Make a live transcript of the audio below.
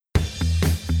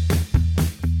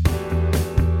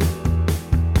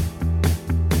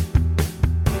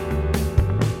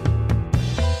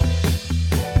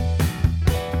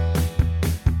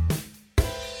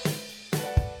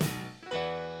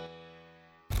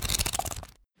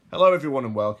Hello everyone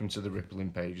and welcome to the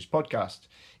Rippling Pages podcast,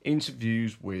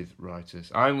 interviews with writers.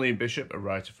 I'm Liam Bishop, a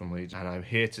writer from Leeds, and I'm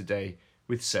here today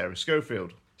with Sarah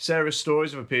Schofield. Sarah's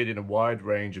stories have appeared in a wide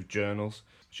range of journals.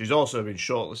 She's also been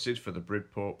shortlisted for the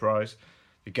Bridport Prize,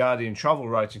 the Guardian Travel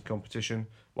Writing Competition,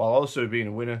 while also being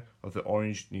a winner of the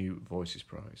Orange New Voices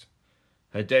Prize.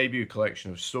 Her debut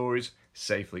collection of stories,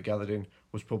 Safely Gathered In,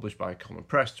 was published by Common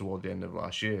Press toward the end of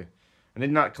last year. And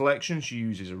in that collection, she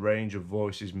uses a range of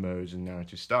voices, modes and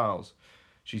narrative styles.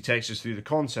 She takes us through the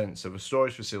contents of a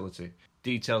storage facility,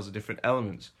 details the different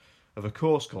elements of a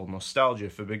course called Nostalgia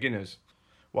for Beginners,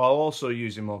 while also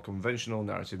using more conventional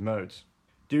narrative modes.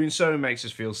 Doing so makes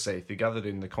us feel safely gathered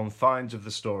in the confines of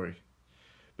the story,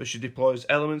 but she deploys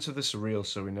elements of the surreal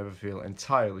so we never feel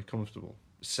entirely comfortable.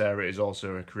 Sarah is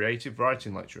also a creative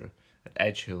writing lecturer at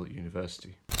Edge Hill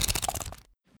University.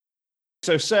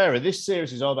 So Sarah, this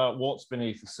series is all about what's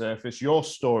beneath the surface. Your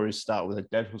stories start with a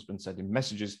dead husband sending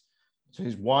messages to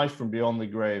his wife from beyond the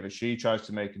grave as she tries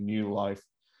to make a new life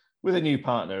with a new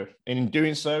partner. And in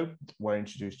doing so, we're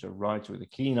introduced to a writer with a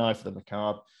keen eye for the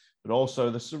macabre, but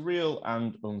also the surreal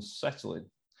and unsettling.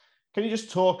 Can you just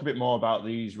talk a bit more about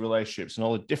these relationships and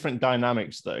all the different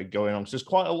dynamics that are going on? Because there's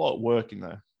quite a lot of work in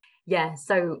there. Yeah,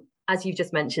 so as you've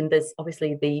just mentioned, there's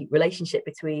obviously the relationship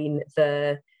between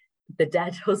the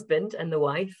dead husband and the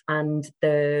wife, and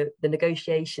the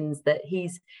negotiations that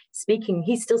he's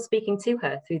still speaking to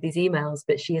her through these emails,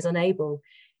 but she is unable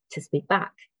to speak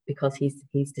back because he's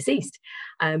deceased.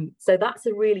 So that's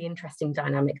a really interesting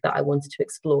dynamic that I wanted to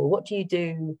explore. What do you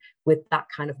do with that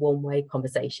kind of one-way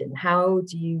conversation? How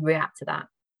do you react to that?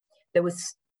 There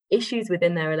was issues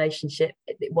within their relationship.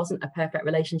 It wasn't a perfect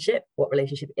relationship, what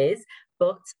relationship is,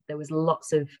 but there was lots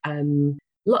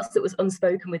that was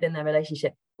unspoken within their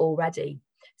relationship already.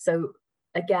 So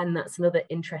again, that's another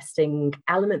interesting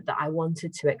element that I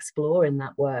wanted to explore in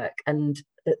that work. And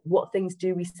what things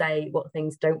do we say, what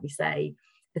things don't we say,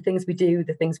 the things we do,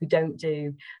 the things we don't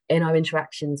do in our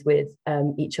interactions with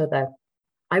each other.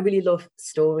 I really love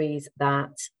stories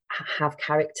that have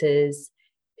characters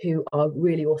who are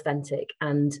really authentic,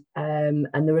 and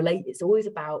it's always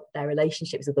about their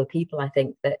relationships with other people. I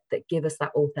think that give us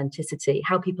that authenticity.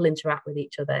 How people interact with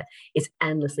each other is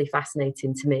endlessly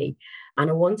fascinating to me, and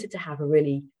I wanted to have a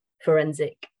really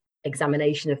forensic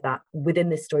examination of that within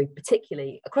this story,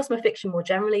 particularly across my fiction more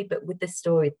generally, but with this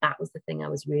story, that was the thing I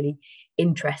was really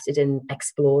interested in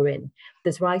exploring.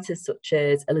 There's writers such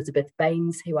as Elizabeth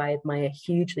Baines, who I admire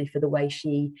hugely for the way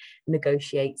she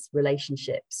negotiates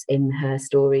relationships in her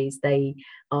stories. They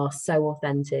are so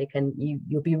authentic, and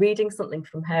you'll be reading something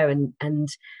from her and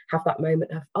have that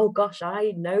moment of, oh gosh,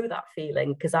 I know that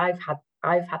feeling because I've had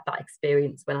that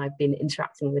experience when I've been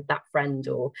interacting with that friend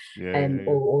or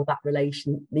that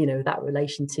relation, that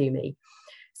relation to me.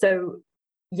 So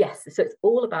yes, so it's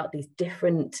all about these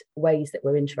different ways that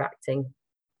we're interacting.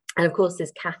 And of course,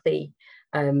 there's Kathy,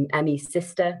 Emmy's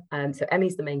sister. So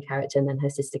Emmy's the main character, and then her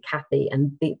sister Kathy,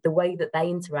 and the way that they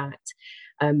interact,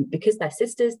 because they're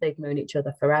sisters, they've known each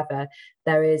other forever.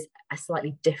 There is a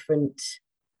slightly different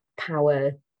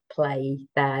power play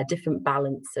there, different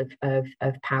balance of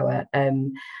power,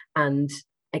 and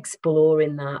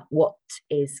exploring that, what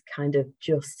is kind of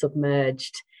just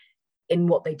submerged in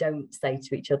what they don't say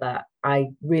to each other. I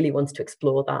really wanted to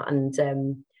explore that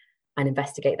and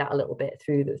investigate that a little bit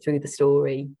through the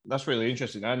story. That's really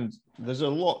interesting, and there's a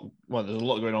lot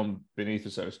going on beneath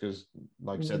the surface because,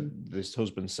 like I said, this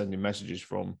husband sending messages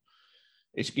from.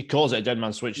 It calls it a dead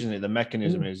man switch, isn't it? The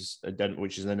mechanism is a dead,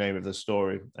 which is the name of the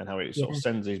story, and how it sort of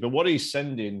sends these. But what he's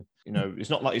sending, it's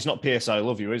not P.S. I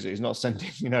love you, is it? He's not sending,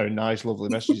 nice, lovely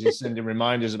messages. He's sending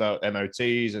reminders about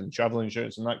MOTs and travel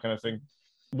insurance and that kind of thing.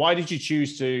 Why did you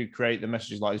choose to create the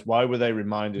messages like this? Why were they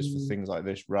reminders for things like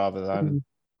this rather than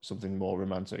something more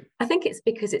romantic? I think it's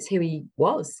because it's who he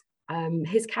was.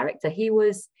 His character, he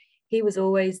was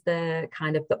always the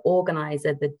kind of the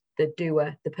organizer, the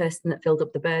doer, the person that filled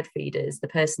up the bird feeders, the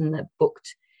person that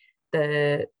booked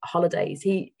the holidays.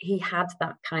 He had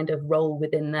that kind of role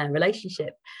within their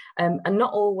relationship, and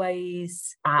not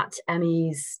always at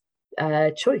Emmy's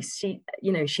choice.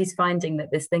 She's finding that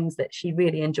there's things that she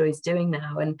really enjoys doing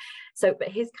now, and so, but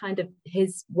his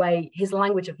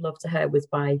language of love to her was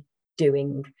by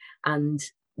doing, and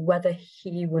whether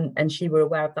he and she were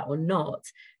aware of that or not,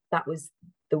 that was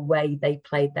the way they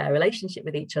played their relationship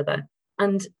with each other.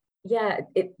 And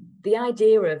the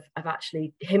idea of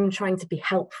actually him trying to be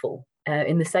helpful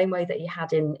in the same way that he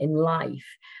had in life,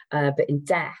 but in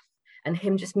death, and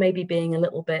him just maybe being a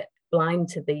little bit blind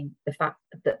to the fact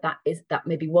that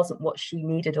maybe wasn't what she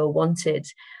needed or wanted.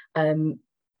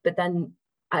 But then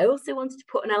I also wanted to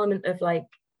put an element of like,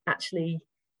 actually,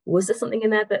 was there something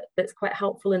in there that's quite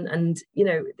helpful? And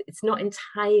it's not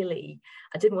entirely,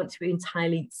 I didn't want to be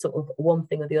entirely sort of one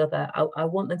thing or the other. I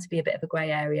want them to be a bit of a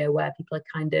grey area where people are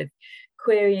kind of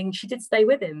querying. She did stay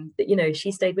with him,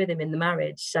 she stayed with him in the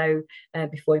marriage, so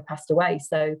before he passed away.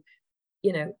 So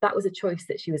that was a choice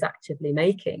that she was actively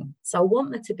making. So I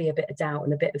want there to be a bit of doubt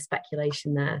and a bit of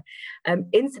speculation there.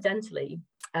 Incidentally,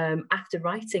 after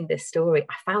writing this story,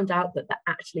 I found out that there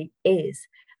actually is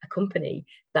a company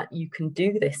that you can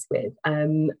do this with,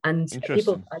 and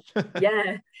people,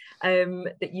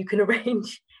 that you can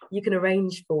arrange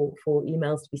for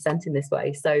emails to be sent in this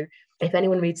way. So if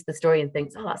anyone reads the story and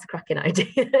thinks, oh, that's a cracking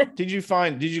idea. Did you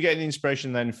get any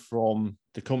inspiration then from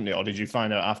the company, or did you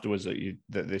find out afterwards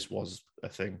that this was a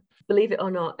thing? Believe it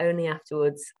or not, only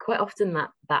afterwards. Quite often that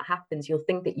happens. You'll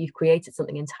think that you've created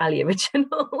something entirely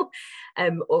original,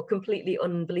 or completely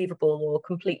unbelievable, or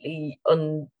completely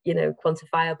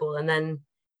quantifiable, and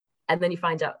then you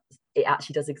find out it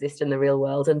actually does exist in the real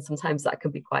world. And sometimes that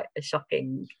can be quite a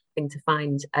shocking thing to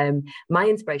find. My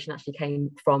inspiration actually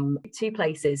came from two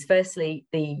places. Firstly,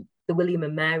 the William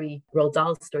and Mary Roald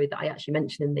Dahl story that I actually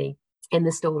mentioned in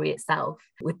the story itself,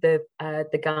 with the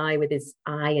guy with his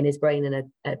eye and his brain in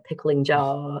a pickling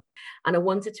jar. And I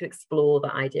wanted to explore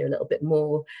that idea a little bit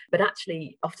more. But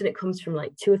actually, often it comes from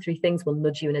like two or three things will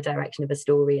nudge you in a direction of a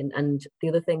story. And the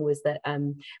other thing was that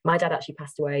my dad actually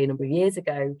passed away a number of years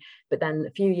ago. But then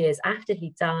a few years after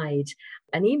he died,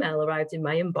 an email arrived in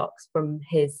my inbox from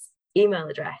his email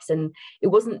address, and it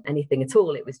wasn't anything at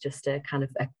all. It was just a kind of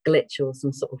a glitch or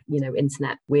some sort of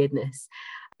internet weirdness.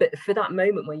 But for that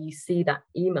moment where you see that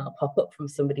email pop up from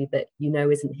somebody that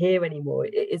isn't here anymore,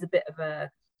 it is a bit of a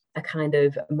kind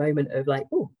of a moment of like,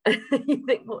 oh, you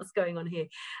think, what's going on here?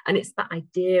 And it's that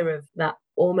idea of that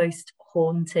almost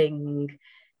haunting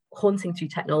through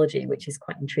technology, which is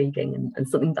quite intriguing, and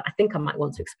something that I think I might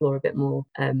want to explore a bit more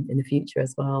in the future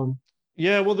as well.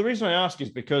 Yeah, well, the reason I ask is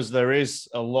because there is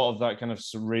a lot of that kind of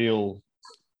surreal,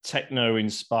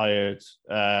 techno-inspired,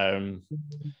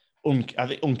 I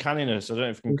think uncanniness. I don't know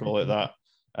if you can call it that.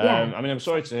 I mean, I'm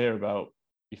sorry to hear about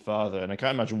your father, and I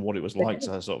can't imagine what it was like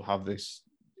to sort of have this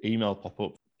email pop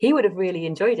up. He would have really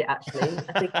enjoyed it, actually.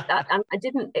 I think that, and I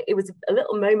didn't. It was a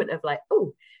little moment of like,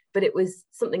 oh, but it was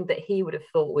something that he would have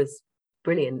thought was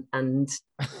brilliant. And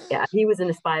yeah, he was an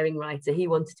aspiring writer. He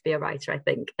wanted to be a writer, I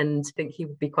think, and I think he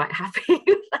would be quite happy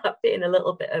with that being a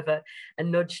little bit of a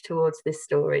nudge towards this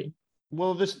story.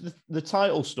 Well, the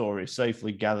title story,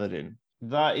 Safely Gathered In,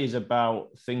 that is about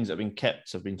things that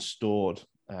have been stored.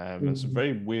 And some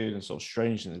very weird and sort of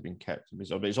strange things that have been kept.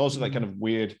 But it's also that kind of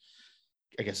weird,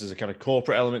 I guess there's a kind of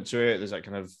corporate element to it. There's that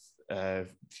kind of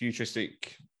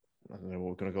futuristic, I don't know what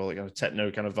we're going to call it, kind of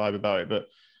techno kind of vibe about it. But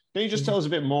can you just tell us a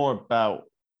bit more about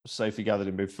Safely Gathered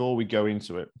In before we go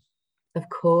into it? Of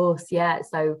course, yeah.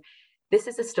 So this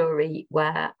is a story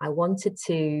where there was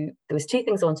two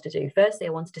things I wanted to do. Firstly,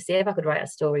 I wanted to see if I could write a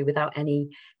story without any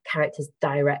characters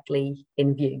directly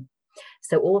in view.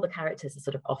 So all the characters are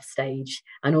sort of off stage,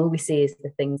 and all we see is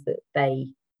the things that they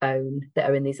own that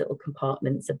are in these little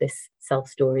compartments of this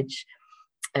self-storage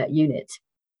unit.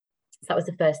 So that was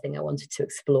the first thing I wanted to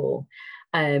explore,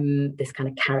 this kind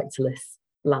of characterless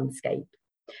landscape.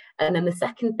 And then the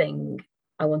second thing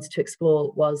I wanted to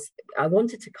explore was I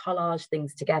wanted to collage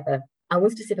things together. I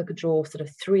wanted to see if I could draw sort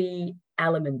of three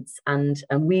elements and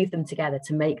weave them together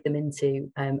to make them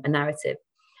into a narrative.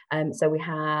 So we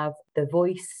have the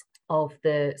voice of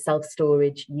the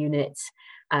self-storage unit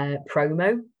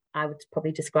promo, I would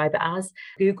probably describe it as.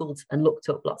 Googled and looked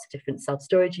up lots of different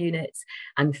self-storage units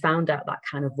and found out that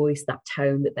kind of voice, that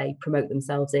tone that they promote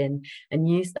themselves in, and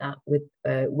used that with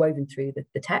woven through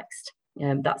the text.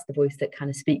 That's the voice that kind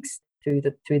of speaks through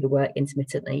the work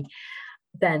intermittently.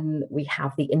 Then we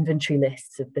have the inventory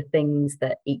lists of the things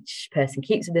that each person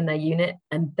keeps within their unit.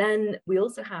 And then we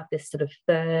also have this sort of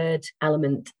third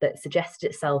element that suggested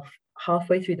itself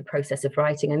halfway through the process of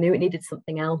writing. I knew it needed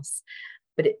something else,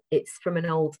 but it's from an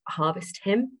old Harvest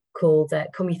hymn called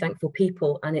Come Ye Thankful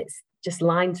People. And it's just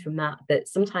lines from that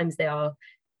sometimes they are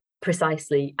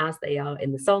precisely as they are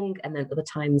in the song, and then other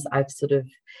times I've sort of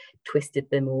twisted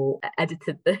them or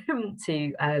edited them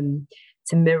to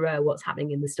mirror what's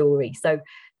happening in the story. So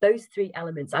those three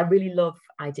elements, I really love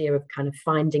the idea of kind of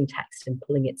finding text and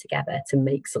pulling it together to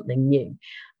make something new,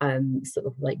 sort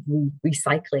of like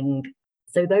recycling.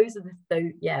 So those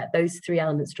are those three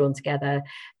elements drawn together,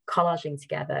 collaging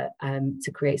together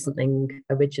to create something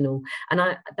original.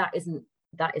 And that isn't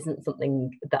something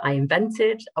that I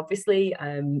invented. Obviously,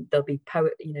 there'll be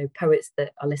poets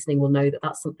that are listening will know that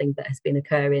that's something that has been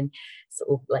occurring sort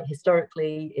of like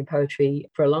historically in poetry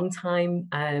for a long time.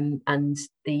 And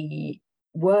the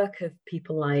work of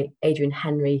people like Adrian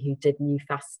Henry, who did New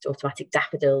Fast Automatic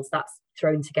Daffodils, that's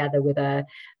thrown together with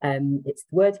it's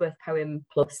Wordsworth poem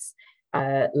plus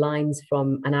lines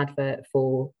from an advert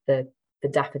for the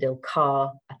daffodil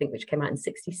car, I think, which came out in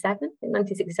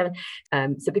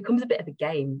 1967. So it becomes a bit of a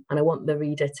game, and I want the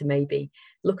reader to maybe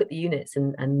look at the units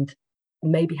and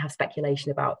maybe have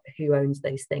speculation about who owns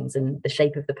those things and the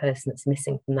shape of the person that's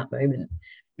missing from that moment.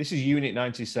 This is Unit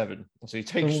 97. So he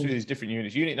takes through these different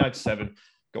units. Unit 97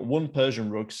 got one Persian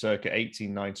rug circa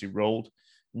 1890 rolled,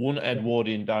 one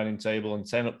Edwardian dining table and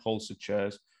 10 upholstered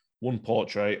chairs, one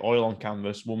portrait, oil on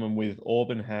canvas, woman with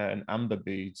auburn hair and amber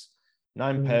beads,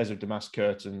 9 pairs of damask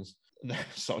curtains.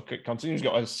 So it continues,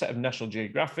 got a set of National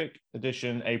Geographic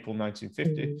edition, April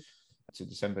 1950 to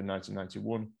December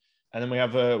 1991. And then we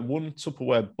have one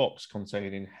Tupperware box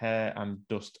containing hair and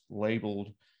dust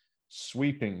labelled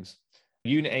sweepings.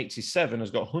 Unit 87 has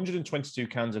got 122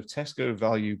 cans of Tesco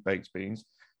Value baked beans,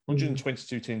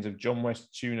 122 tins of John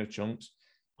West tuna chunks,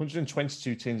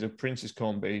 122 tins of Prince's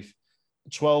corned beef,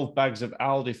 12 bags of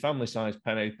Aldi family-sized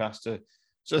penne pasta.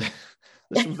 So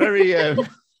there's some very...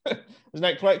 there's an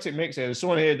eclectic mix here. There's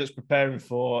someone here that's preparing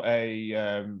for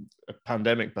a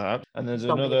pandemic, perhaps, and there's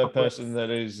another person that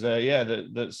is,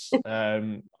 that's.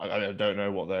 I don't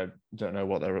know what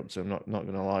they're up to. I'm not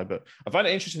going to lie, but I find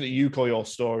it interesting that you call your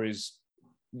stories.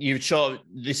 You've shot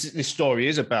this story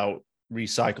is about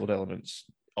recycled elements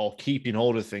or keeping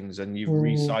hold of things, and you've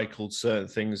recycled certain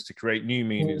things to create new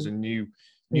meanings and new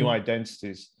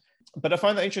identities. But I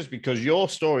find that interesting because your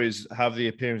stories have the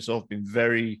appearance of being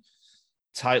very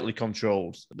tightly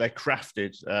controlled. They're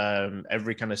crafted.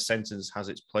 Every kind of sentence has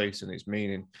its place and its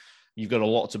meaning. You've got a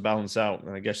lot to balance out,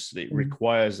 and I guess it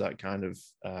requires that kind of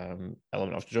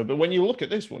element of control. But when you look at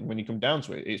this one, when you come down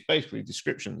to it, it's basically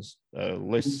descriptions,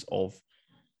 lists of.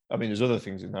 I mean, there's other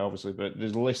things in there, obviously, but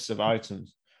there's lists of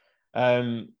items.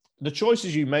 The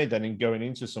choices you made then in going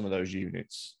into some of those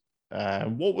units,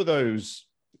 what were those?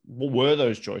 What were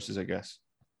those choices, I guess?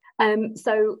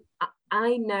 So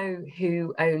I know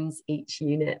who owns each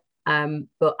unit,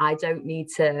 but I don't need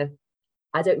the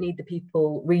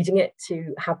people reading it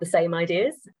to have the same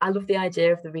ideas. I love the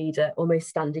idea of the reader almost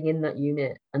standing in that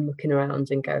unit and looking around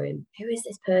and going, who is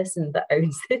this person that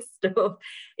owns this stuff?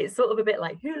 It's sort of a bit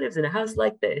like, who lives in a house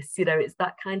like this? You know, it's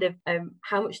that kind of,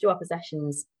 how much do our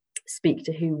possessions speak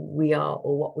to who we are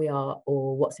or what we are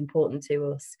or what's important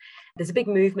to us? There's a big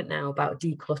movement now about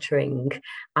decluttering,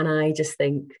 and I just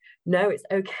think, no, it's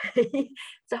okay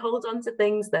to hold on to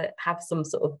things that have some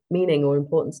sort of meaning or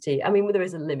importance to you. I mean, there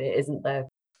is a limit, isn't there?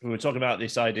 We were talking about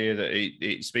this idea that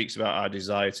it speaks about our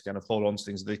desire to kind of hold on to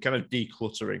things, the kind of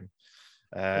decluttering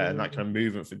and that kind of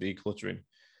movement for decluttering.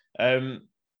 I mean,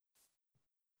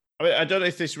 I don't know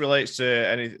if this relates to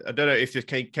any. I don't know if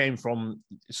it came from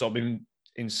sort of being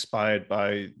inspired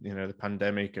by the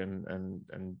pandemic and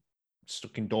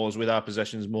stuck indoors with our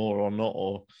possessions more or not,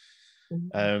 or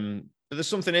but there's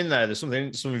something in there. There's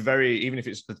something very, even if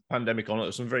it's the pandemic or not,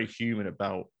 there's something very human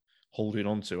about holding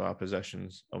on to our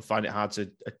possessions. I find it hard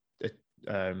to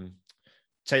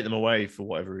take them away for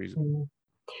whatever reason.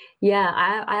 Yeah,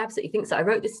 I absolutely think so. I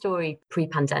wrote this story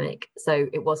pre-pandemic, so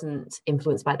it wasn't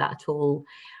influenced by that at all.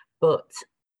 But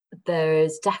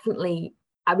there's definitely,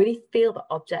 I really feel that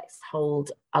objects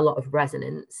hold a lot of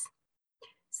resonance.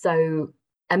 So,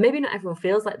 and maybe not everyone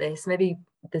feels like this. Maybe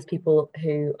there's people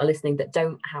who are listening that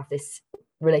don't have this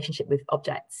relationship with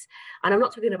objects. And I'm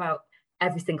not talking about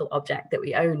every single object that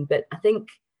we own, but I think,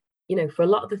 for a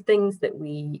lot of the things that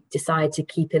we decide to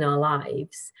keep in our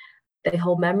lives, they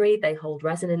hold memory, they hold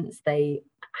resonance, they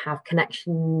have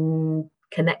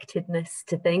connectedness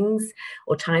to things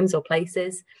or times or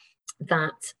places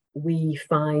that we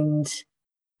find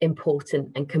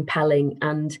important and compelling.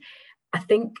 And I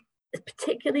think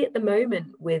particularly at the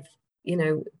moment with,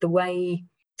 the way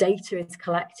data is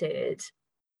collected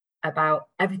about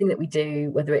everything that we do,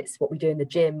 whether it's what we do in the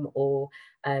gym or,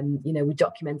 we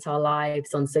document our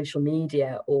lives on social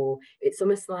media, or it's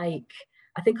almost like,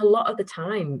 I think a lot of the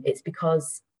time it's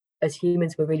because as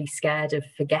humans, we're really scared of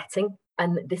forgetting.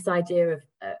 And this idea of,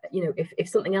 if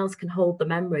something else can hold the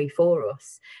memory for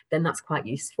us, then that's quite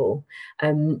useful.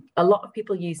 A lot of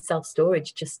people use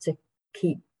self-storage just to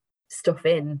keep stuff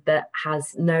in that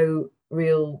has no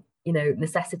real,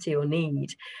 necessity or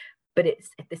need. But it's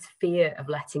this fear of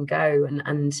letting go.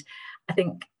 And I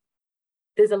think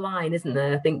there's a line, isn't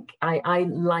there? I think I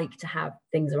like to have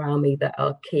things around me that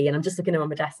are key. And I'm just looking around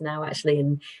my desk now, actually,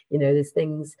 and, there's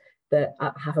things that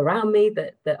I have around me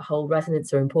that hold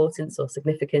resonance or importance or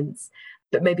significance.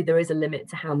 But maybe there is a limit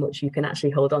to how much you can actually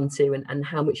hold on to and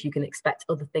how much you can expect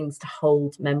other things to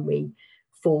hold memory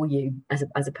for you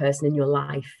as a person in your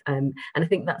life. And I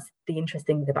think that's the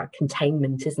interesting thing about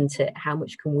containment, isn't it? How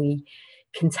much can we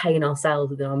contain ourselves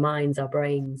within our minds, our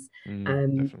brains,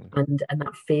 and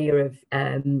that fear of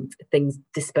things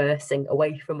dispersing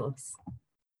away from us.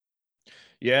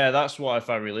 Yeah, that's what I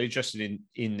find really interesting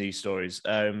in these stories.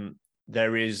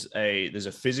 There's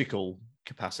a physical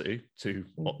capacity to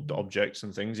objects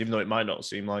and things, even though it might not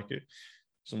seem like it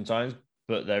sometimes.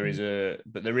 But there's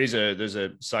a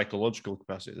psychological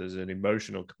capacity. There's an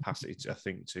emotional capacity, I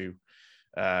think, to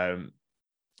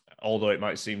although it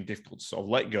might seem difficult to sort of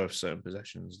let go of certain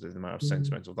possessions, the amount of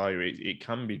sentimental value, it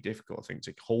can be difficult, I think,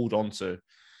 to hold on to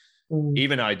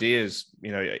even ideas.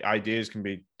 Ideas can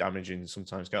be damaging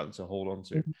sometimes, to hold on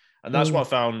to. And that's what I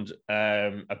found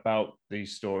about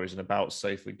these stories and about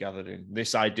Safely Gathered In.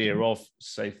 This idea of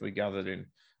safely gathered in.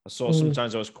 I saw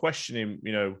sometimes I was questioning,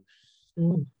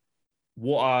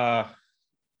 what are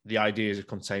the ideas of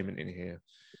containment in here?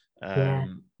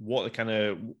 What the kind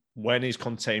of, when is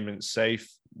containment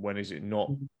safe? When is it not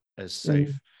as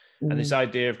safe? And this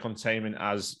idea of containment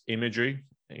as imagery,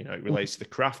 it relates to the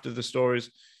craft of the stories,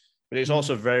 but it's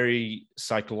also a very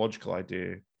psychological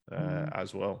idea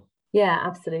as well. Yeah,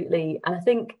 absolutely. And I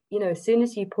think, as soon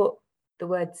as you put the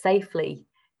word safely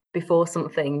before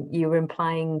something, you're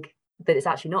implying that it's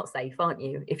actually not safe, aren't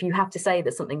you? If you have to say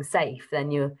that something's safe, then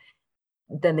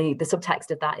the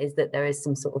subtext of that is that there is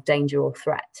some sort of danger or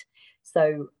threat.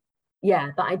 So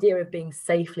yeah, the idea of being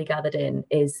safely gathered in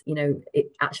is, it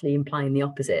actually implying the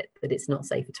opposite, that it's not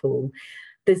safe at all.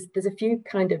 There's a few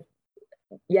kind of,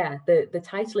 the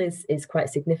title is quite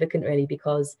significant, really,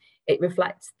 because it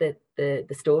reflects the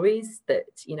stories that,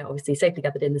 obviously Safely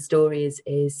Gathered In, the story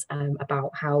is about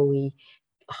how we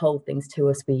hold things to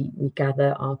us, we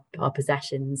gather our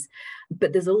possessions.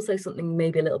 But there's also something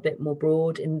maybe a little bit more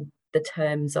broad in the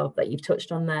terms of that you've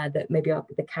touched on there, that maybe are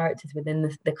the characters within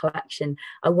the collection.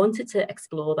 I wanted to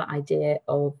explore that idea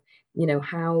of,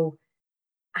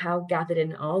 how gathered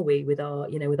in are we with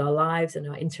our lives and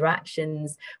our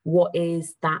interactions. What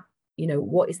is that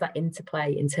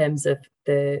interplay in terms of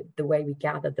the way we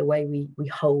gather, the way we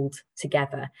hold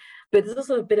together? But there's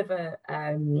also a bit of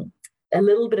a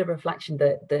little bit of reflection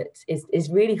that is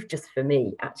really just for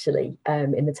me, actually,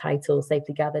 in the title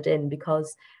Safely Gathered In,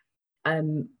 because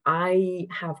I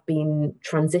have been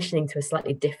transitioning to a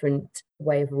slightly different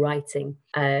way of writing,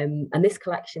 and this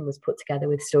collection was put together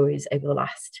with stories over the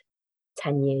last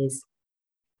 10 years,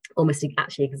 almost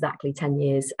actually exactly 10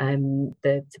 years,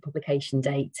 the publication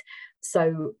date.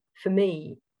 So for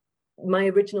me, my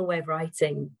original way of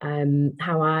writing,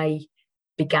 how I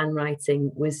began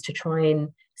writing, was to try and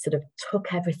sort of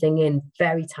tuck everything in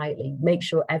very tightly, make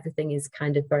sure everything is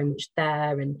kind of very much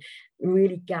there and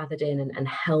really gathered in and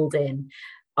held in.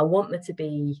 I want it to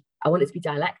be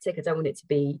dialectic. I don't want it to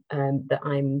be that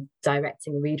I'm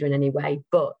directing a reader in any way,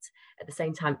 but at the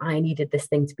same time, I needed this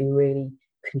thing to be really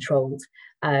controlled.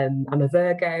 I'm a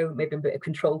Virgo, maybe I'm a bit of a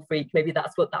control freak, maybe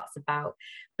that's what that's about.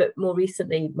 But more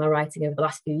recently, my writing over the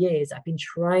last few years, I've been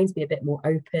trying to be a bit more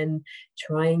open,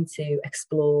 trying to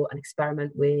explore and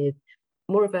experiment with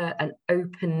more of an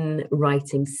open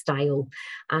writing style.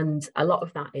 And a lot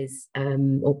of that is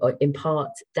or in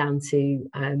part down to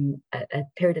a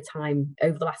period of time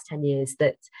over the last 10 years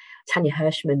that Tanya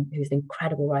Hirschman, who's an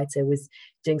incredible writer, was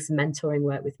doing some mentoring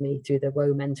work with me through the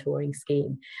WOA mentoring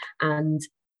scheme. And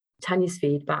Tanya's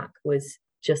feedback was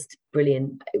just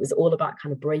brilliant. It was all about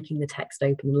kind of breaking the text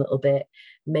open a little bit,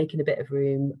 making a bit of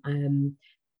room,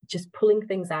 just pulling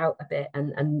things out a bit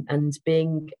and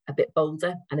being a bit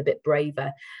bolder and a bit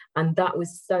braver. And that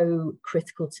was so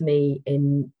critical to me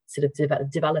in sort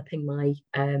of developing my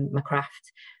my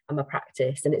craft and my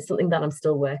practice. And it's something that I'm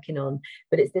still working on,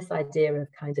 but it's this idea of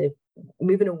kind of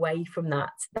moving away from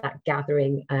that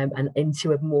gathering and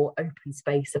into a more open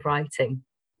space of writing.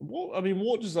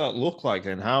 What does that look like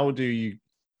then? How do you,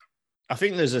 I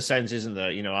think there's a sense, isn't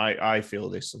there? I feel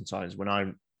this sometimes when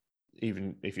I'm,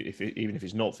 even if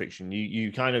it's not fiction,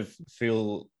 you kind of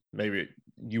feel maybe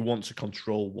you want to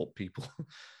control what people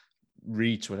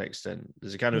read to an extent.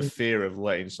 There's a kind of fear of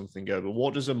letting something go. But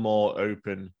what does a more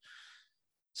open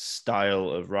style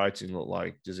of writing look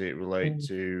like? Does it relate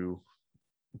to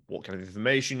what kind of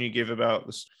information you give about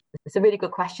this? It's a really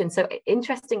good question. So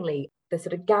interestingly, the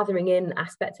sort of gathering in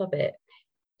aspect of it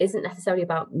isn't necessarily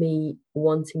about me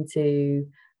wanting to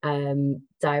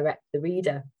direct the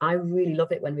reader. I really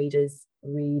love it when readers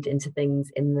read into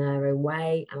things in their own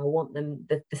way, and I want them,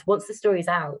 once the story's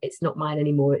out, it's not mine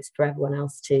anymore, it's for everyone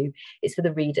else to, it's for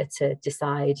the reader to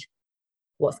decide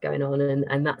what's going on.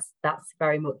 And that's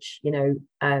very much,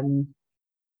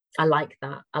 I like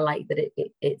that. I like that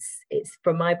it's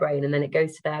from my brain and then it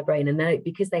goes to their brain, and then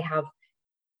because they have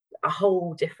a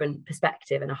whole different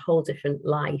perspective and a whole different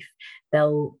life,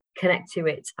 they'll connect to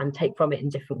it and take from it in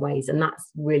different ways, and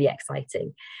that's really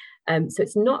exciting. So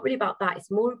it's not really about that.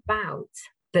 It's more about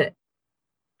that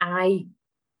I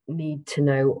need to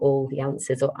know all the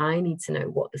answers, or I need to know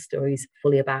what the story's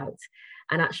fully about,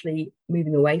 and actually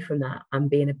moving away from that and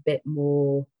being a bit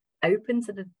more open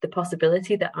to the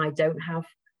possibility that I don't have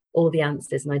all the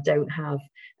answers, and I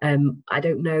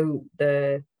don't know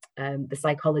the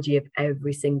psychology of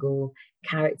every single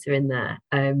character in there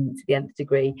to the nth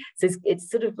degree. So it's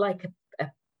sort of like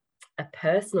a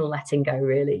personal letting go,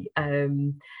 really,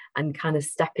 and kind of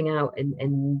stepping out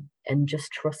and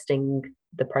just trusting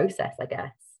the process, I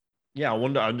guess. Yeah,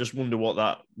 I just wonder what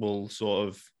that will sort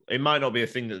of, it might not be a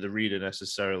thing that the reader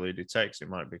necessarily detects. It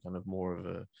might be kind of more of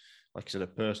a, like I said, a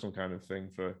personal kind of thing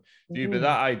for you. But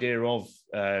that idea of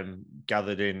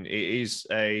gathered in, it is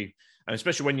and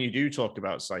especially when you do talk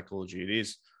about psychology, it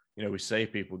is, we say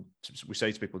to people,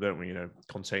 don't we,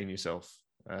 contain yourself.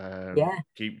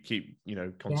 Keep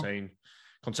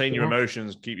contain your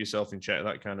emotions, keep yourself in check,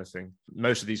 that kind of thing.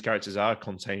 Most of these characters are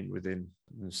contained within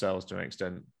themselves to an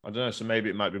extent. I don't know, so maybe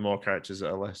it might be more characters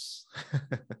that are less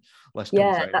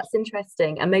contained. That's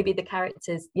interesting. And maybe the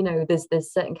characters,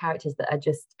 there's certain characters that are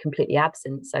just completely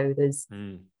absent. So there's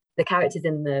the characters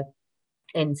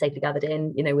in Safely Gathered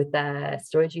In, with their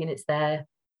storage units, they're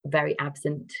very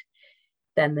absent.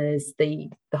 Then there's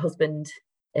the husband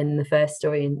in the first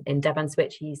story in Dead Man's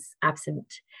Switch, he's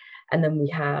absent. And then we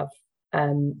have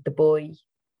the boy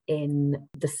in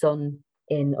The Son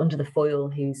in Under the Foil,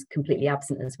 who's completely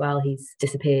absent as well. He's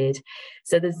disappeared.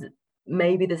 So there's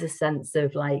a sense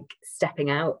of like stepping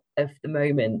out of the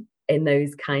moment in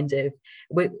those kind of,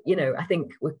 I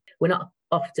think we're not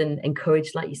often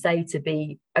encouraged, like you say, to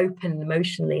be open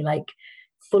emotionally, like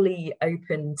fully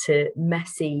open to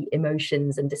messy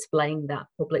emotions and displaying that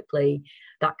publicly.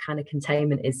 That kind of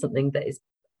containment is something that is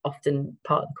often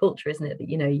part of the culture, isn't it? That,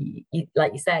 you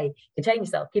like you say, contain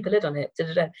yourself, keep a lid on it.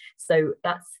 So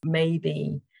that's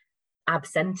maybe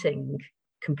absenting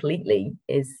completely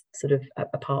is sort of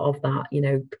a part of that,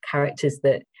 characters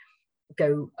that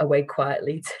go away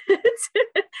quietly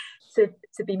to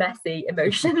be messy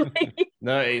emotionally.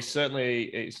 No, it's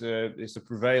a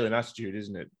prevailing attitude,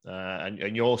 isn't it?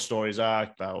 And your stories are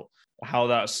about how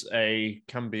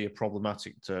can be a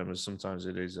problematic term, as sometimes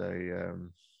it is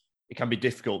it can be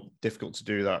difficult to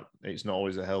do that. It's not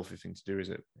always a healthy thing to do, is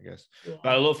it? I guess. Yeah. But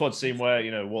I look forward to seeing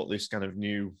where, what this kind of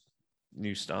new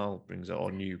style brings out,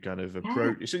 or new kind of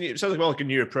approach. Yeah. It sounds like a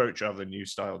new approach rather than new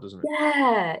style, doesn't it?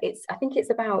 Yeah, I think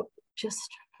it's about just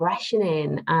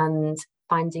freshening and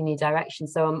finding new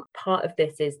directions. So part of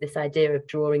this is this idea of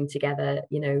drawing together,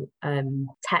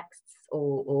 texts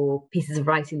or pieces of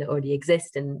writing that already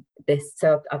exist. And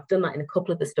so I've done that in a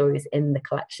couple of the stories in the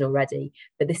collection already,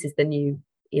 but this is the new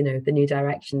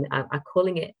direction. I'm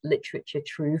calling it literature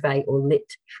trouvé or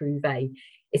lit trouvé.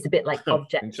 It's a bit like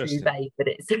object trouvé, but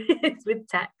it's with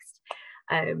text.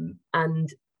 And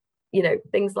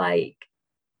things like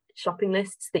shopping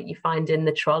lists that you find in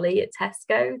the trolley at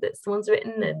Tesco that someone's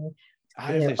written. And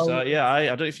I don't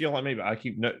know if you're like me, but I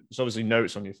keep it's obviously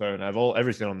notes on your phone. I have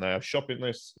everything on there. I have shopping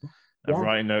lists, I have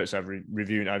writing notes, I have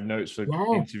reviewing, I have notes for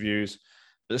interviews.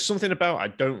 But there's something about, I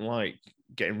don't like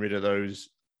getting rid of those,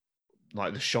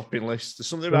 like the shopping list. There's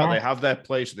something about they have their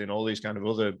place within all these kind of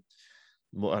other,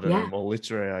 I don't know, more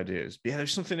literary ideas. But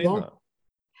there's something in that.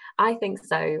 I think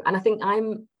so, and I think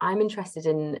I'm interested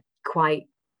in quite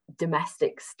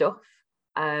domestic stuff,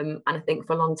 and I think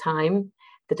for a long time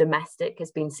the domestic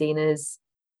has been seen as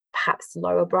perhaps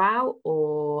lower brow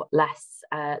or less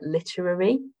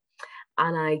literary,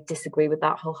 and I disagree with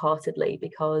that wholeheartedly,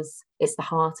 because it's the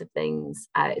heart of things.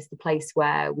 It's the place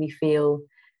where we feel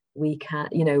we can,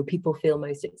 people feel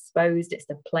most exposed. It's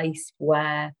the place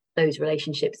where those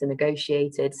relationships are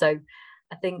negotiated. So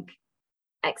I think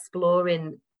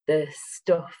exploring the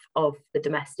stuff of the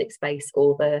domestic space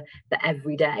or the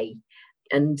everyday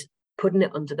and putting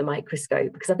it under the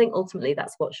microscope, because I think ultimately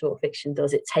that's what short fiction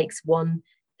does. It takes one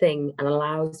thing and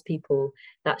allows people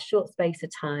that short space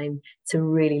of time to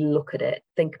really look at it,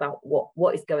 think about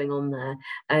what is going on there,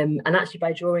 and actually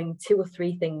by drawing two or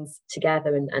three things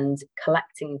together and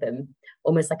collecting them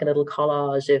almost like a little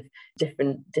collage of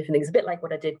different things, a bit like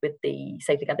what I did with the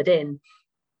Safely Gathered In.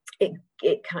 It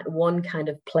one kind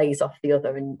of plays off the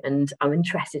other, and I'm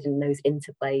interested in those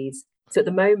interplays. So at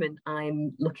the moment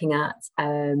I'm looking at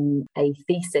a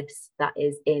thesis that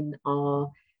is in our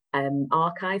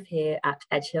archive here at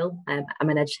Edgehill. I'm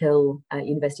an Edgehill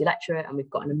University lecturer, and we've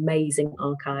got an amazing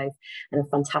archive and a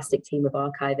fantastic team of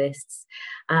archivists.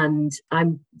 And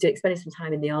I'm spending some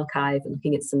time in the archive and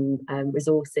looking at some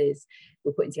resources.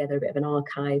 We're putting together a bit of an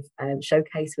archive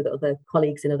showcase with other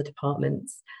colleagues in other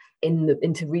departments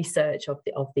into research of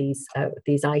these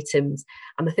items.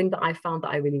 And the thing that I found that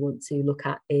I really want to look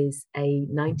at is a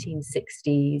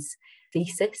 1960s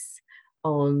thesis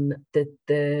on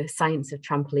the science of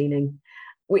trampolining,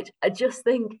 which I just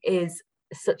think is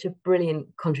such a brilliant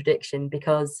contradiction,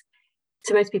 because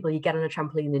to most people, you get on a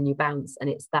trampoline and you bounce and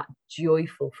it's that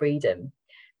joyful freedom.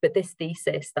 But this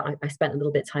thesis that I spent a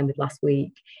little bit of time with last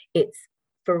week, it's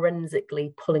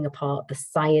forensically pulling apart the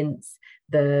science,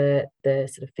 the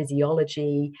sort of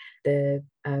physiology, the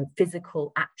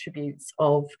physical attributes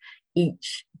of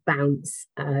each bounce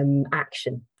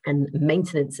action and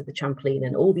maintenance of the trampoline,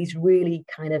 and all these really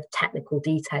kind of technical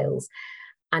details.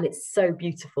 And it's so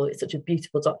beautiful. It's such a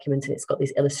beautiful document, and it's got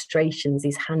these illustrations,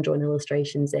 these hand-drawn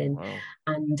illustrations in. Wow.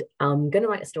 And I'm going to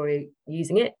write a story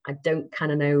using it. I don't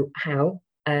kind of know how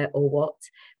or what,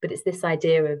 but it's this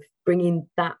idea of bringing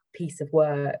that piece of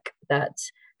work that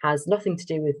has nothing to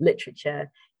do with literature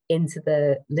into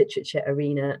the literature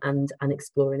arena and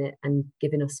exploring it and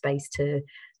giving us space to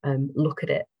look at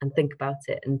it and think about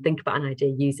an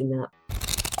idea using that.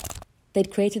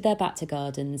 They'd created their back to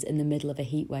gardens in the middle of a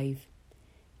heat wave.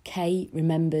 Kay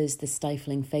remembers the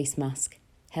stifling face mask,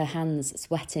 her hands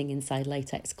sweating inside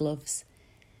latex gloves.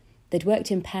 They'd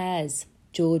worked in pairs,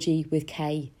 Georgie with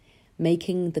Kay,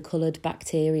 making the coloured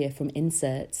bacteria from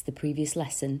inserts the previous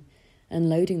lesson and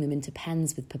loading them into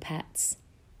pens with pipettes.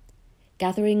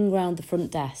 Gathering round the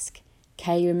front desk,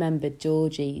 Kay remembered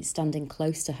Georgie standing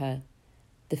close to her,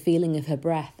 the feeling of her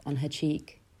breath on her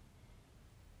cheek.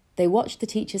 They watched the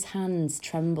teacher's hands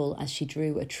tremble as she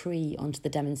drew a tree onto the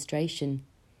demonstration.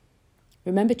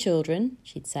 "Remember, children,"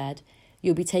 she'd said,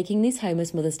 "you'll be taking these home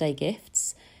as Mother's Day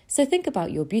gifts, so think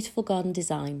about your beautiful garden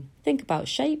design. Think about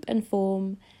shape and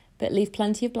form, but leave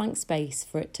plenty of blank space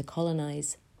for it to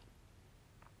colonise."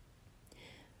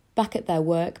 Back at their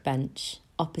workbench,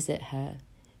 opposite her,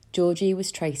 Georgie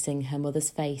was tracing her mother's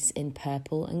face in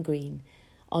purple and green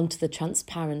onto the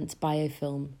transparent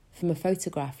biofilm from a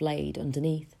photograph laid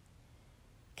underneath.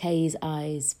 Kay's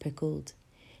eyes prickled.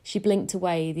 She blinked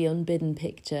away the unbidden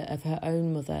picture of her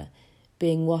own mother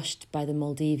being washed by the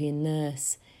Maldivian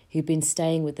nurse who'd been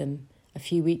staying with them a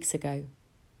few weeks ago,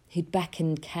 who'd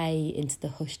beckoned Kay into the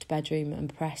hushed bedroom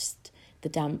and pressed the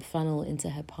damp flannel into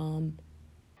her palm.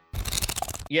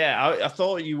 Yeah, I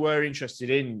thought you were interested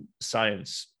in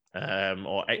science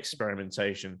or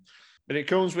experimentation, but it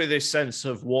comes with this sense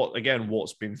of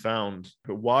what's been found.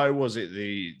 But why was it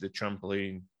the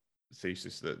trampoline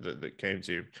thesis that came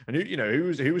to you? And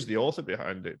who was the author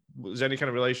behind it? Was there any kind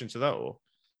of relation to that, or?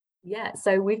 Yeah,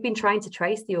 so we've been trying to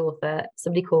trace the author,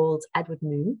 somebody called Edward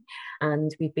Moon, and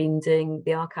we've been doing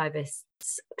the archivists,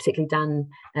 particularly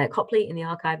Dan Copley in the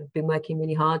archive, have been working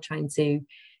really hard trying to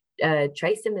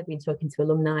trace him. They've been talking to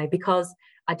alumni, because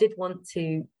I did want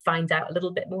to find out a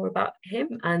little bit more about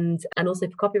him, and also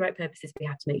for copyright purposes we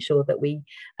have to make sure that we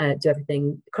do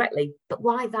everything correctly. But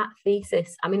why that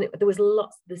thesis? I mean,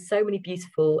 there's so many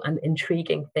beautiful and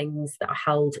intriguing things that are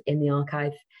held in the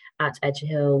archive at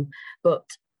Edgehill, but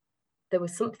there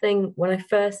was something when I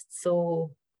first saw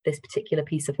this particular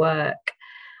piece of work,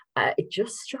 it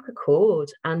just struck a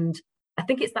chord. And I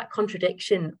think it's that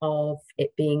contradiction of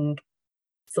it being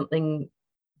something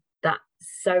that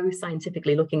so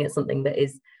scientifically looking at something that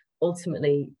is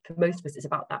ultimately, for most of us, it's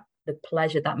about the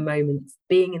pleasure, that moment,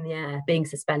 being in the air, being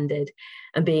suspended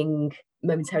and being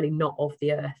momentarily not of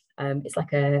the earth. It's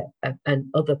like an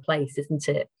other place, isn't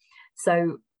it?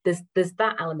 So there's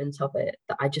that element of it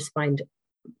that I just find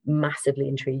massively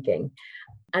intriguing.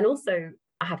 And also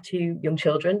I have 2 young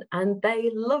children and they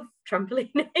love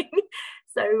trampolining.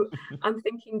 So I'm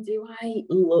thinking, do I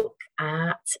look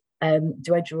at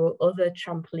do I draw other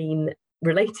trampoline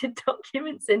related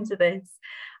documents into this?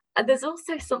 And there's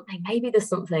also something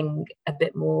a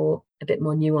bit more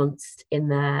nuanced in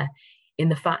there, in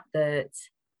the fact that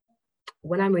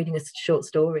when I'm reading a short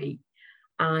story,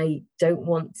 I don't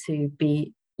want to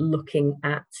be looking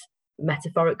at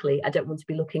metaphorically. I don't want to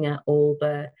be looking at all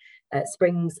the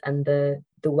springs and the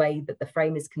way that the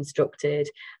frame is constructed,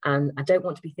 and I don't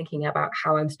want to be thinking about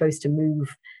how I'm supposed to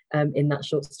move in that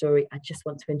short story. I just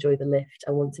want to enjoy the lift.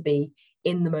 I want to be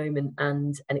in the moment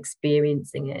and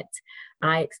experiencing it.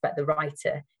 I expect the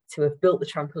writer to have built the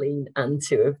trampoline and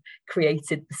to have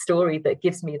created the story that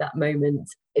gives me that moment.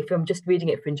 If I'm just reading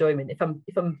it for enjoyment, if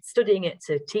I'm studying it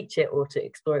to teach it or to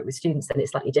explore it with students, then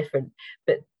it's slightly different.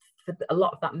 But for a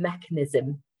lot of that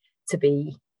mechanism to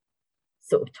be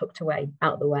sort of tucked away,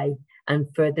 out of the way, and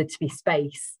for there to be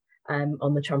space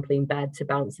on the trampoline bed to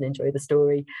bounce and enjoy the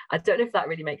story. I don't know if that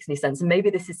really makes any sense. And maybe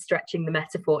this is stretching the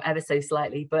metaphor ever so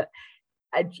slightly, but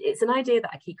it's an idea that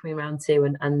I keep coming around to.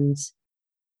 And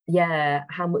yeah,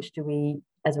 how much do we,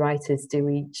 as writers, do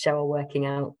we show our working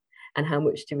out? And how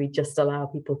much do we just allow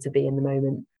people to be in the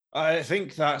moment? I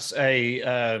think that's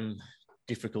a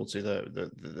difficulty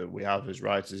that we have as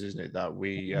writers, isn't it? That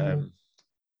we...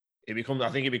 I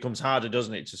think it becomes harder,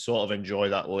 doesn't it, to sort of enjoy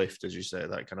that lift, as you say,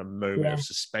 that kind of moment of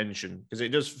suspension. Because it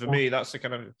does, for me, that's the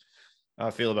kind of I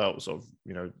feel about sort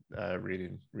of,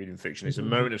 reading fiction. It's a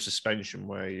moment of suspension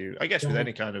where you, I guess, with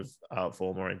any kind of art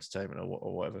form or entertainment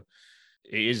or whatever,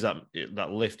 it is that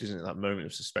lift, isn't it? That moment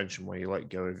of suspension where you let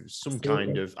go of some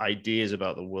kind of ideas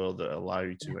about the world that allow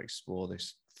you to explore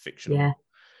this fictional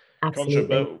construct.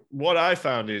 But what I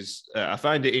found is, I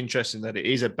find it interesting that it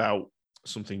is about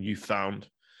something you found,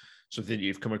 something that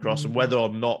you've come across, and whether or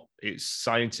not it's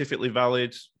scientifically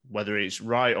valid, whether it's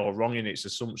right or wrong in its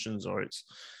assumptions or its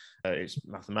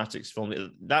mathematics,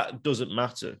 that doesn't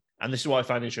matter. And this is what I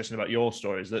find interesting about your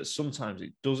story, is that sometimes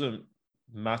it doesn't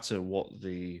matter what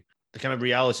the kind of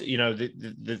reality, I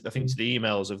think to the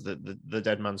emails of the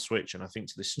Dead Man Switch, and I think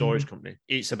to the storage company,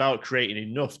 it's about creating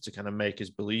enough to kind of make us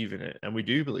believe in it. And we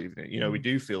do believe in it. We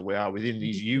do feel we are within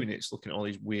these units looking at all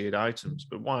these weird items.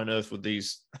 But why on earth would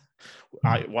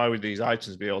why would these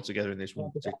items be all together in this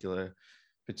one particular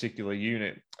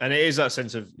unit? And it is that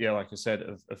sense of, like I said,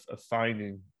 of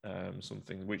finding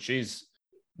something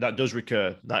that does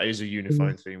recur. That is a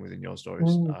unifying theme within your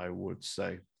stories, I would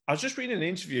say. I was just reading an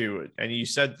interview, and you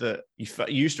said that you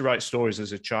used to write stories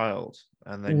as a child,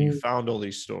 and then you found all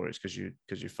these stories because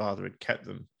your father had kept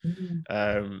them.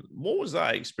 What was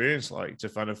that experience like, to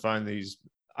kind of find these?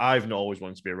 I've not always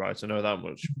wanted to be a writer, I know that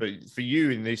much, but for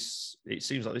you, in this, it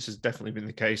seems like this has definitely been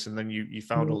the case. And then you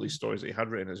found all these stories that you had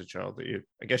written as a child that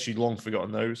I guess you'd long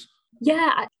forgotten those.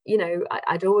 Yeah,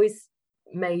 I'd always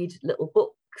made little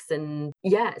books, and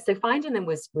so finding them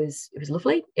was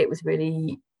lovely. It was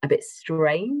really a bit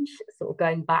strange, sort of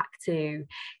going back to,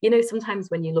 sometimes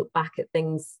when you look back at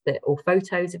things or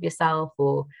photos of yourself,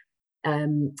 or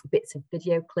bits of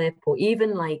video clip, or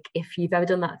even like if you've ever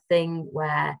done that thing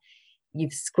where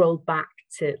you've scrolled back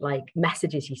to like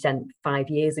messages you sent 5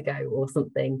 years ago or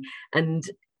something, and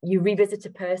you revisit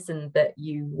a person that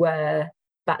you were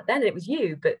back then, it was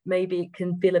you, but maybe it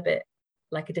can feel a bit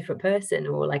like a different person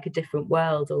or like a different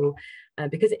world, or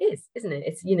because it is, isn't it?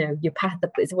 It's, your path,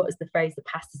 what is the phrase, the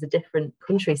past is a different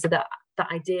country. So that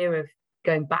idea of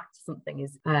going back to something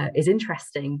is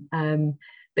interesting.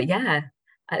 But yeah,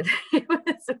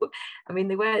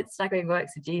 they weren't staggering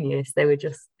works of genius. They were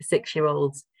just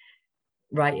 6-year-olds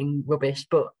writing rubbish,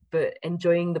 but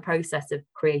enjoying the process of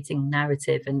creating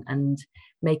narrative and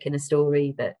making a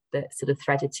story that sort of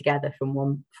threaded together from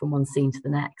one scene to the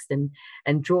next,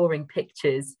 and drawing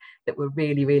pictures that were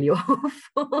really, really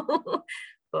awful.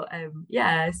 But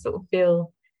I sort of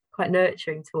feel quite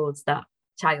nurturing towards that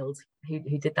child who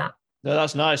did that. No,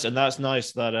 that's nice. And that's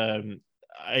nice that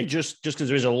I just because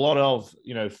there is a lot of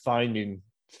finding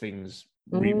things,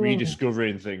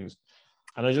 rediscovering things.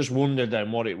 And I just wondered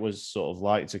then what it was sort of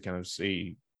like to kind of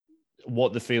see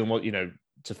what the feeling was,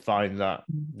 to find that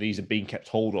these are being kept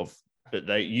hold of, but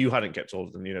you hadn't kept hold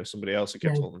of them, somebody else had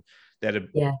kept hold of them. They had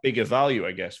a bigger value,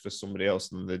 I guess, for somebody else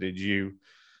than they did you.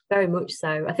 Very much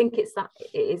so. I think it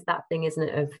is that thing, isn't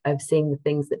it, of seeing the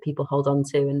things that people hold on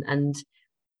to, and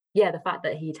the fact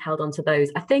that he'd held on to those.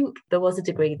 I think there was a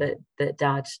degree that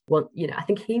Dad I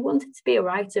think he wanted to be a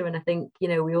writer, and I think,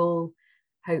 we all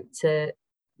hope to.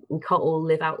 We can't all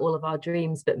live out all of our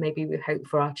dreams, but maybe we hope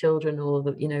for our children, or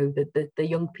the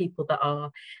young people that are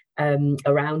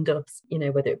around us,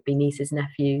 whether it be nieces,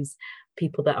 nephews,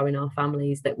 people that are in our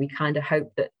families, that we kind of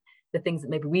hope that the things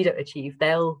that maybe we don't achieve,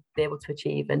 they'll be able to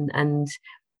achieve. And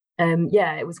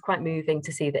it was quite moving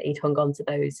to see that he'd hung on to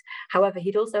those. However,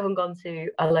 he'd also hung on to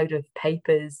a load of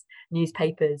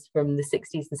newspapers from the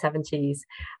 60s and 70s,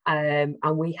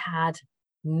 and we had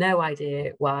no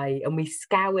idea why, and we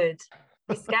scoured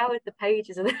the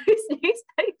pages of those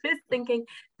newspapers thinking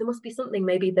there must be something,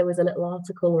 maybe there was a little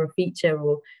article or a feature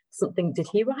or something, did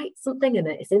he write something and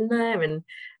it's in there,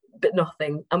 but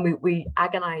nothing. And we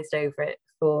agonized over it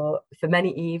for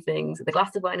many evenings with a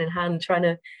glass of wine in hand, trying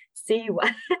to see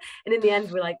what and in the end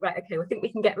we're like, right, okay, I think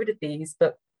we can get rid of these,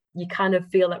 but you kind of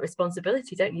feel that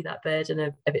responsibility, don't you, that burden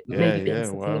of it maybe being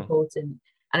something important.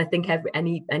 And I think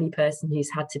any person who's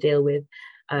had to deal with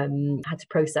had to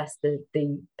process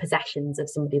the possessions of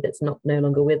somebody that's no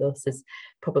longer with us has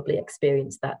probably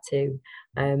experienced that too.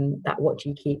 That what do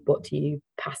you keep, what do you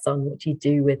pass on, what do you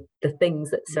do with the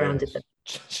things that surrounded them?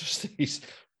 Just these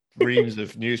reams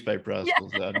of newspaper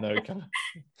articles that I know kind of...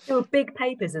 There were big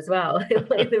papers as well.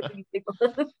 Like the really big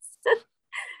ones.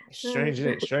 Strange,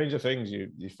 isn't it? Stranger things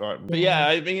you find. But yeah,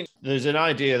 I mean, there's an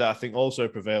idea that I think also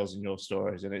prevails in your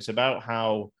stories, and it's about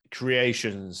how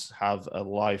creations have a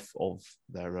life of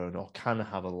their own, or can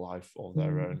have a life of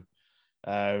their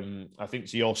own. I think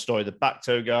to your story, the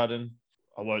Bacto Garden,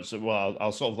 I won't say, well,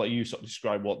 I'll sort of let you sort of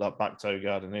describe what that Bacto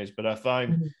Garden is, but I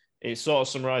find it sort of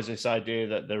summarizes this idea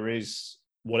that there is,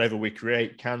 whatever we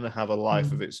create can have a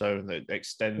life of its own that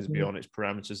extends beyond its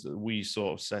parameters that we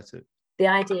sort of set it. The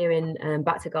idea in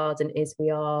Bacto Garden is we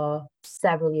are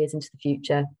several years into the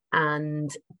future,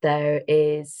 and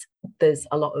there's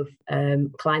a lot of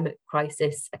climate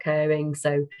crisis occurring.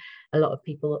 So a lot of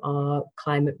people are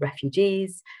climate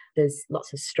refugees. There's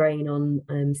lots of strain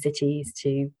on cities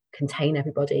to contain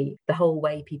everybody. The whole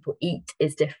way people eat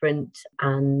is different,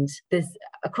 and there's,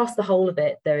 across the whole of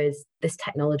it, there is this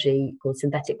technology called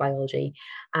synthetic biology,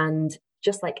 and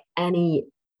just like any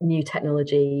new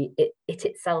technology, it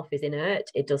itself is inert.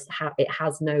 It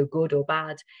has no good or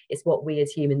bad. It's what we as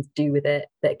humans do with it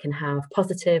that can have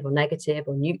positive or negative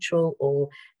or neutral or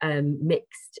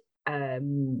mixed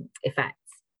effects.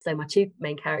 So my two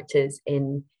main characters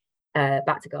in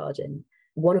Bacto Garden,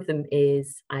 one of them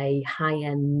is a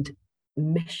high-end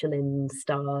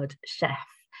Michelin-starred chef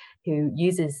who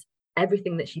uses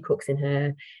everything that she cooks in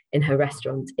her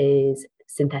restaurant is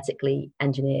synthetically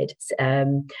engineered,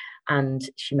 and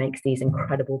she makes these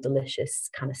incredible, delicious,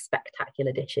 kind of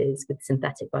spectacular dishes with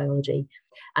synthetic biology.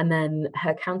 And then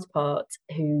her counterpart,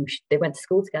 who they went to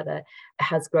school together,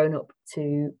 has grown up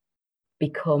to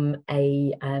become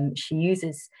she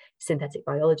uses synthetic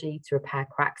biology to repair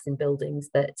cracks in buildings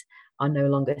that are no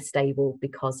longer stable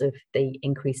because of the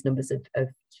increased numbers of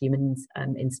humans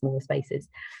in smaller spaces.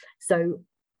 So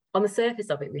on the surface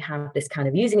of it, we have this kind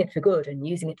of using it for good and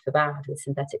using it for bad with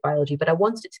synthetic biology, but I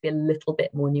wanted it to be a little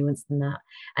bit more nuanced than that.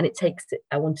 And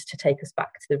I wanted to take us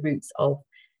back to the roots of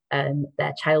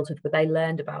their childhood, where they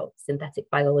learned about synthetic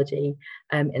biology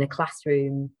in a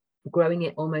classroom, growing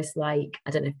it almost like,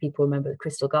 I don't know if people remember the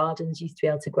crystal gardens used to be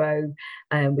able to grow,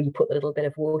 where you put a little bit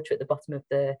of water at the bottom of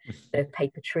the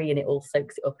paper tree and it all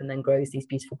soaks it up and then grows these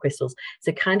beautiful crystals.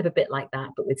 So kind of a bit like that,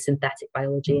 but with synthetic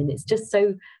biology. And it's just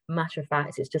so matter of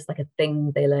fact. It's just like a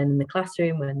thing they learn in the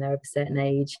classroom when they're of a certain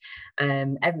age.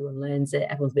 Everyone learns it.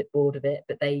 Everyone's a bit bored of it,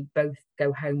 but they both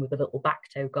go home with a little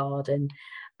Bacto garden.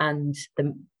 And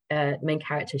the main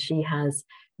character, she has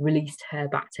released her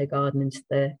Bacto garden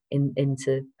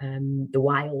into the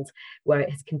wild, where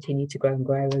it has continued to grow and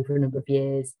grow over a number of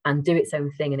years and do its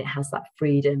own thing, and it has that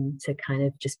freedom to kind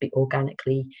of just be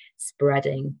organically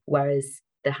spreading, whereas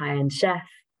the high-end chef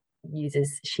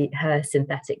uses her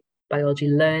synthetic biology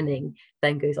learning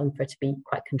then goes on for her to be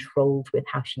quite controlled with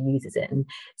how she uses it. And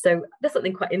so there's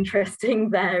something quite interesting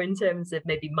there in terms of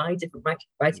maybe my different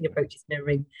writing approaches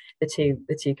mirroring the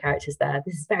two characters there.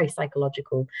 This is very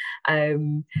psychological,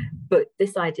 but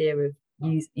this idea of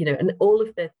and all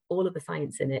of the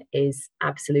science in it is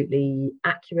absolutely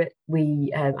accurate.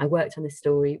 I worked on this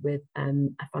story with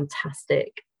a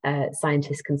fantastic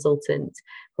scientist consultant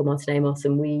called Martin Amos,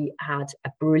 and we had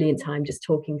a brilliant time just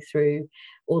talking through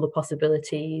all the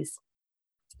possibilities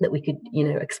that we could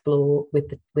explore with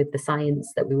the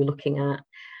science that we were looking at.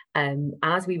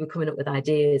 As we were coming up with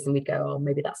ideas and we'd go, oh,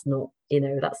 maybe that's not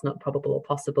probable or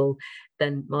possible,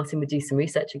 then Martin would do some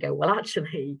research and go, well,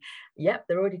 actually, yep,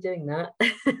 they're already doing that.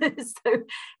 So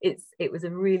it was a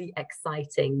really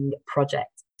exciting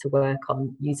project to work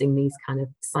on, using these kind of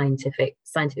scientific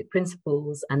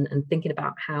principles and thinking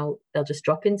about how they'll just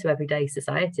drop into everyday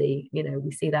society.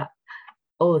 We see that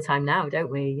all the time now, don't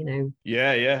we?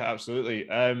 Yeah, absolutely.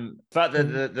 The fact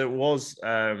that there was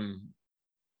the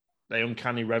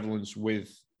uncanny relevance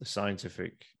with the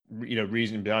scientific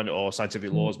reasoning behind it, or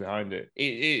scientific laws behind it.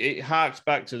 It harks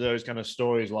back to those kind of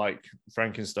stories like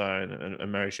Frankenstein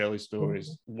and Mary Shelley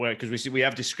stories, where, because we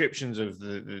have descriptions of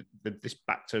this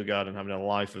Bacto garden having a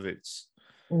life of its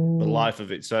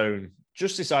own.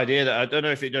 Just this idea that, I don't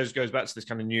know if it goes back to this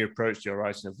kind of new approach to your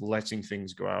writing of letting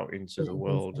things go out into the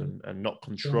world and not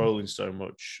controlling so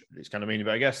much. It's kind of meaning,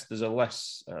 but I guess there's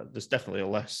there's definitely a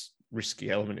less risky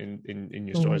element in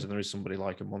your stories, and there is somebody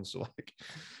like a monster like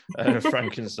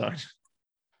Frankenstein.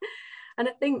 And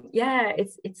I think,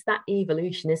 it's that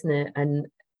evolution, isn't it? And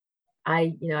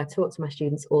I talk to my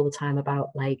students all the time about,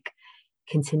 like,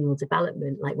 continual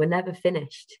development. Like, we're never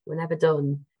finished, we're never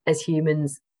done as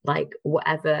humans. Like,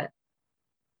 whatever,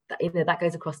 that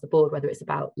goes across the board, whether it's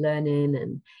about learning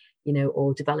and,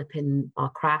 or developing our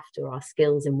craft or our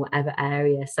skills in whatever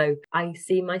area. So I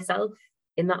see myself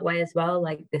in that way as well,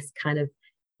 like this kind of,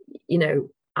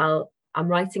 I'm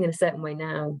writing in a certain way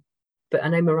now, but I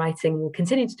know my writing will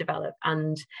continue to develop,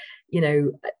 and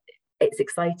it's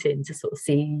exciting to sort of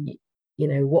see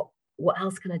what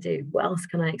else can I do, what else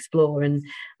can I explore, and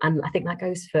I think that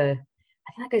goes for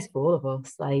all of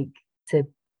us, like to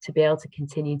be able to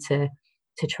continue to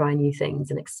try new things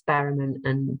and experiment,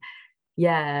 and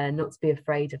not to be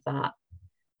afraid of that.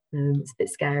 It's a bit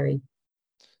scary.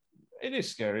 It is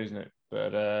scary, isn't it?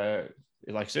 But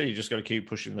like I say, you just got to keep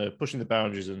pushing the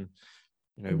boundaries, and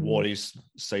what is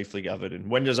safely gathered, and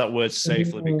when does that word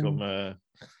safely become a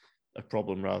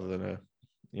problem rather than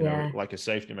like a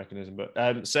safety mechanism.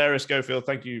 But Sarah Schofield,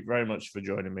 thank you very much for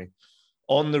joining me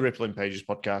on the Rippling Pages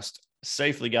podcast.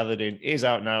 Safely Gathered In is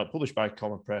out now, published by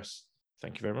Comma Press.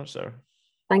 Thank you very much, Sarah.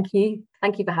 Thank you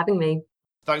for having me.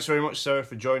 Thanks very much, Sarah,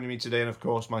 for joining me today, and of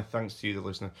course my thanks to you, the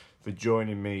listener, for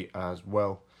joining me as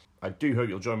well. I do hope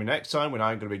you'll join me next time, when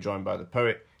I'm going to be joined by the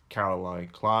poet Caroline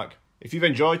Clark. If you've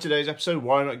enjoyed today's episode,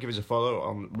 why not give us a follow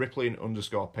on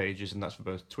Rippling_Pages, and that's for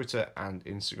both Twitter and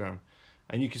Instagram.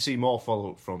 And you can see more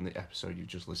follow-up from the episode you've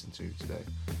just listened to today.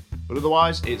 But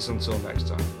otherwise, it's until next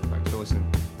time. Thanks for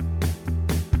listening.